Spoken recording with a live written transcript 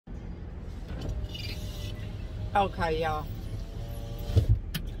Okay, y'all.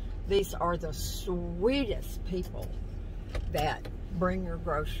 These are the sweetest people that bring your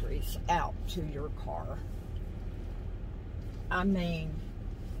groceries out to your car. I mean,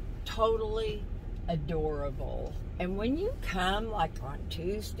 totally adorable. And when you come like on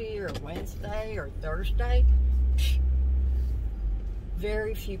Tuesday or Wednesday or Thursday,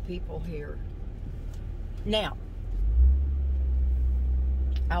 very few people here. Now,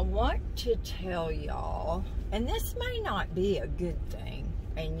 I want to tell y'all, and this may not be a good thing,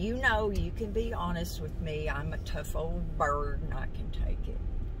 and you know you can be honest with me. I'm a tough old bird and I can take it.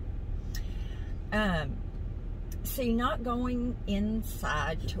 See, not going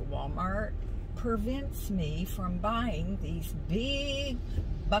inside to Walmart prevents me from buying these big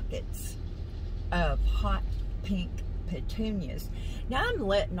buckets of hot pink petunias. Now I'm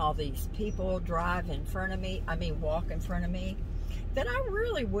letting all these people drive in front of me, walk in front of me, that I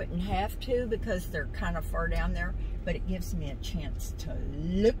really wouldn't have to because they're kind of far down there, but it gives me a chance to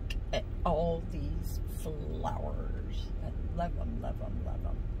look at all these flowers. I love them, love them, love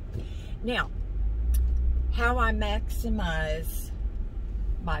them. Now, how I maximize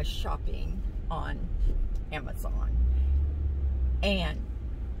my shopping on Amazon. And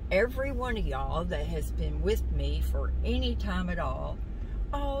every one of y'all that has been with me for any time at all,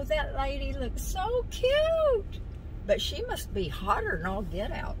 oh, that lady looks so cute. But she must be hotter than all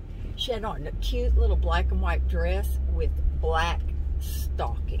get out. She had on a cute little black and white dress with black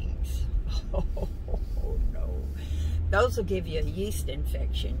stockings. Oh, no. Those will give you a yeast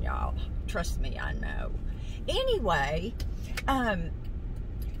infection, y'all. Trust me, I know. Anyway,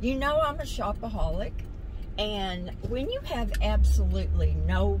 you know I'm a shopaholic. And when you have absolutely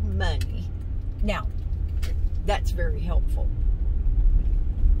no money, now, that's very helpful.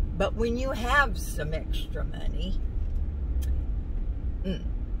 But when you have some extra money,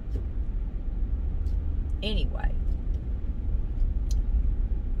 anyway,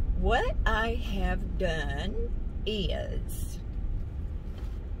 what I have done is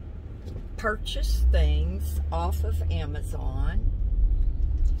purchase things off of Amazon,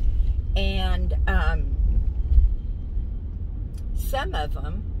 and some of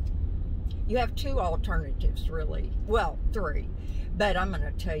them, you have two alternatives really, well, three, but I'm going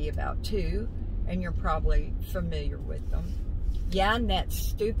to tell you about two, and you're probably familiar with them. Yeah, and that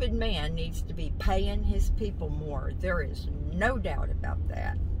stupid man needs to be paying his people more. There is no doubt about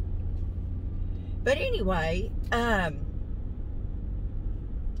that. But anyway,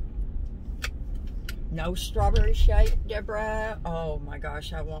 no strawberry shake, Deborah. Oh my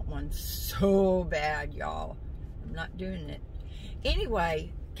gosh, I want one so bad, y'all. I'm not doing it.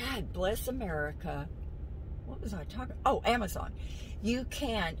 Anyway, God bless America. What was I talking? Oh, Amazon. You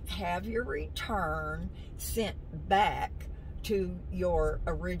can have your return sent back to your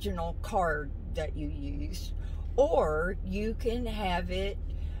original card that you used, or you can have it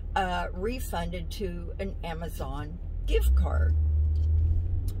refunded to an Amazon gift card.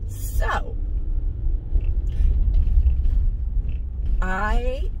 So,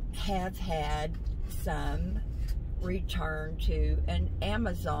 I have had some return to an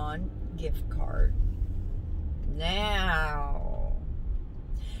Amazon gift card. Now,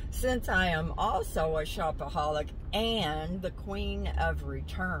 since I am also a shopaholic and the queen of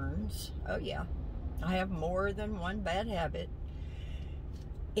returns, oh yeah, I have more than one bad habit,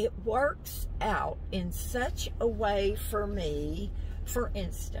 it works out in such a way for me. For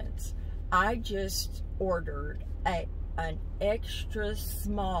instance, I just ordered an extra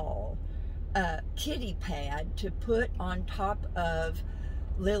small kitty pad to put on top of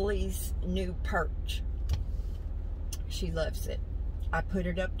Lily's new perch. She loves it. I put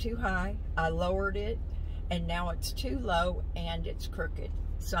it up too high, I lowered it, and now it's too low and it's crooked.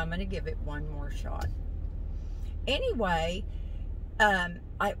 So I'm going to give it one more shot. Anyway,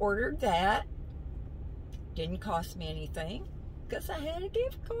 I ordered that. Didn't cost me anything because I had a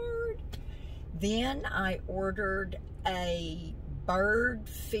gift card. Then I ordered a bird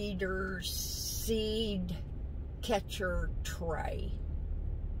feeder seed catcher tray.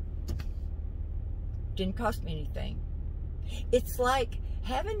 Didn't cost me anything. It's like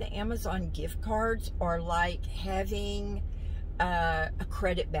having the Amazon gift cards or like having a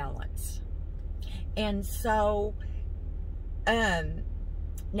credit balance. And so,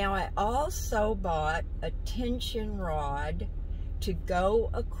 now I also bought a tension rod to go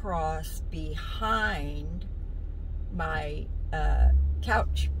across behind my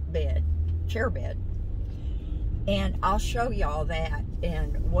couch bed, chair bed. And I'll show y'all that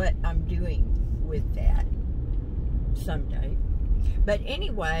and what I'm doing with that someday. But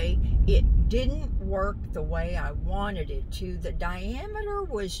anyway, it didn't work the way I wanted it to. The diameter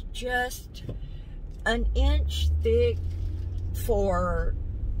was just an inch thick for,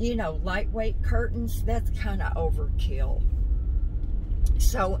 you know, lightweight curtains, that's kind of overkill.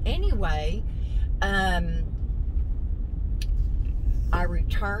 So anyway, I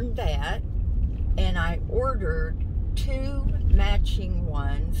returned that, and I ordered 2 matching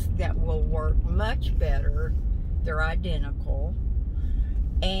ones that will work much better. They're identical,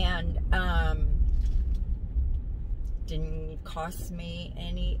 and didn't cost me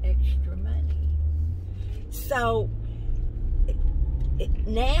any extra money. So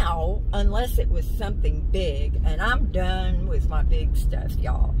now, unless it was something big, and I'm done with my big stuff,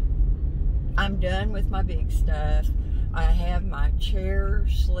 y'all. I'm done with my big stuff. I have my chair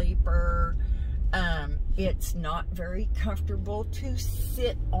sleeper. It's not very comfortable to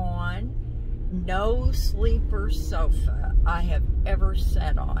sit on. No sleeper sofa I have ever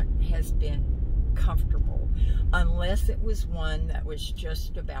sat on has been comfortable, unless it was one that was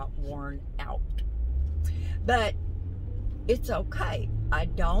just about worn out. But it's okay. I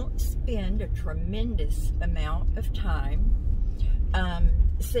don't spend a tremendous amount of time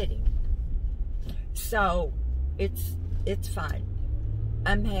sitting, so it's fine.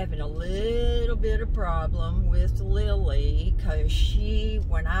 I'm having a little bit of problem with Lily, because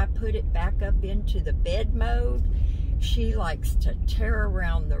when I put it back up into the bed mode, she likes to tear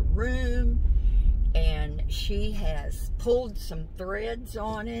around the room, and she has pulled some threads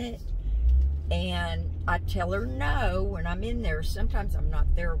on it, and I tell her no when I'm in there. Sometimes I'm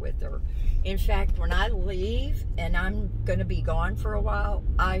not there with her. In fact, when I leave and I'm going to be gone for a while,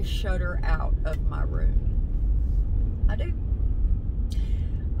 I shut her out of my room. I do.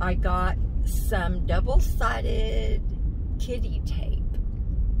 I got some double-sided kitty tape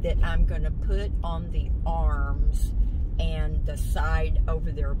that I'm going to put on the arms and the side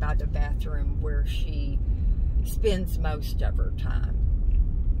over there by the bathroom where she spends most of her time.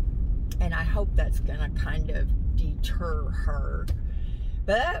 And I hope that's going to kind of deter her.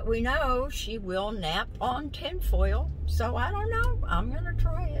 But we know she will nap on tinfoil, so I don't know. I'm going to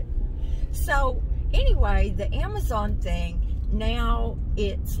try it. So anyway, the Amazon thing, now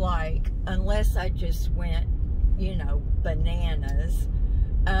it's like, unless I just went, you know, bananas,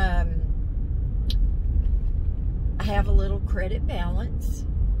 I have a little credit balance.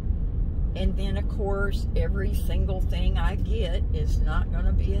 And then, of course, every single thing I get is not going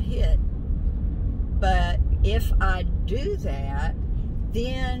to be a hit. But if I do that,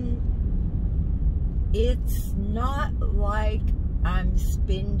 then it's not like I'm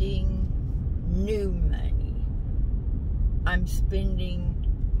spending new money. I'm spending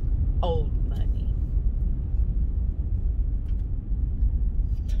old money.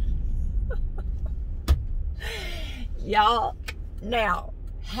 Y'all, now,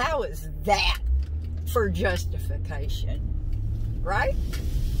 how is that for justification? Right?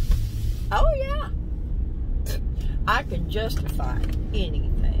 Oh, yeah. I can justify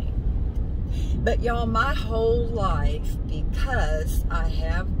anything. But y'all, my whole life, because I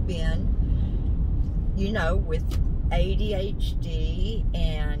have been, you know, with ADHD,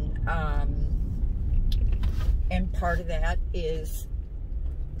 and part of that is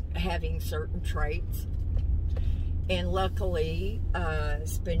having certain traits. And luckily,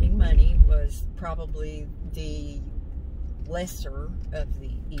 spending money was probably the lesser of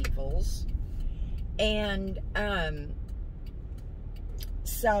the evils. And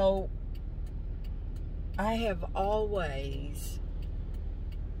so I have always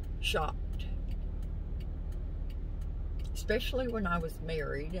shopped, especially when I was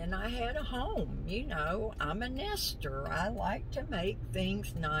married and I had a home. You know, I'm a nester. I like to make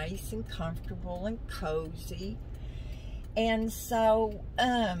things nice and comfortable and cozy. And so,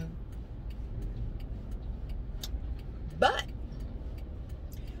 but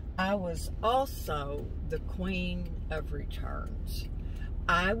I was also the queen of returns.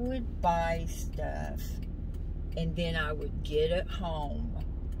 I would buy stuff and then I would get it home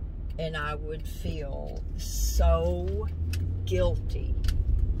and I would feel so guilty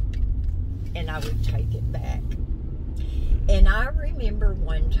and I would take it back. And I remember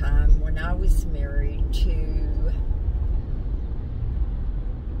one time when I was married to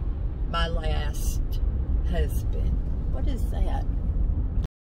my last husband. What is that?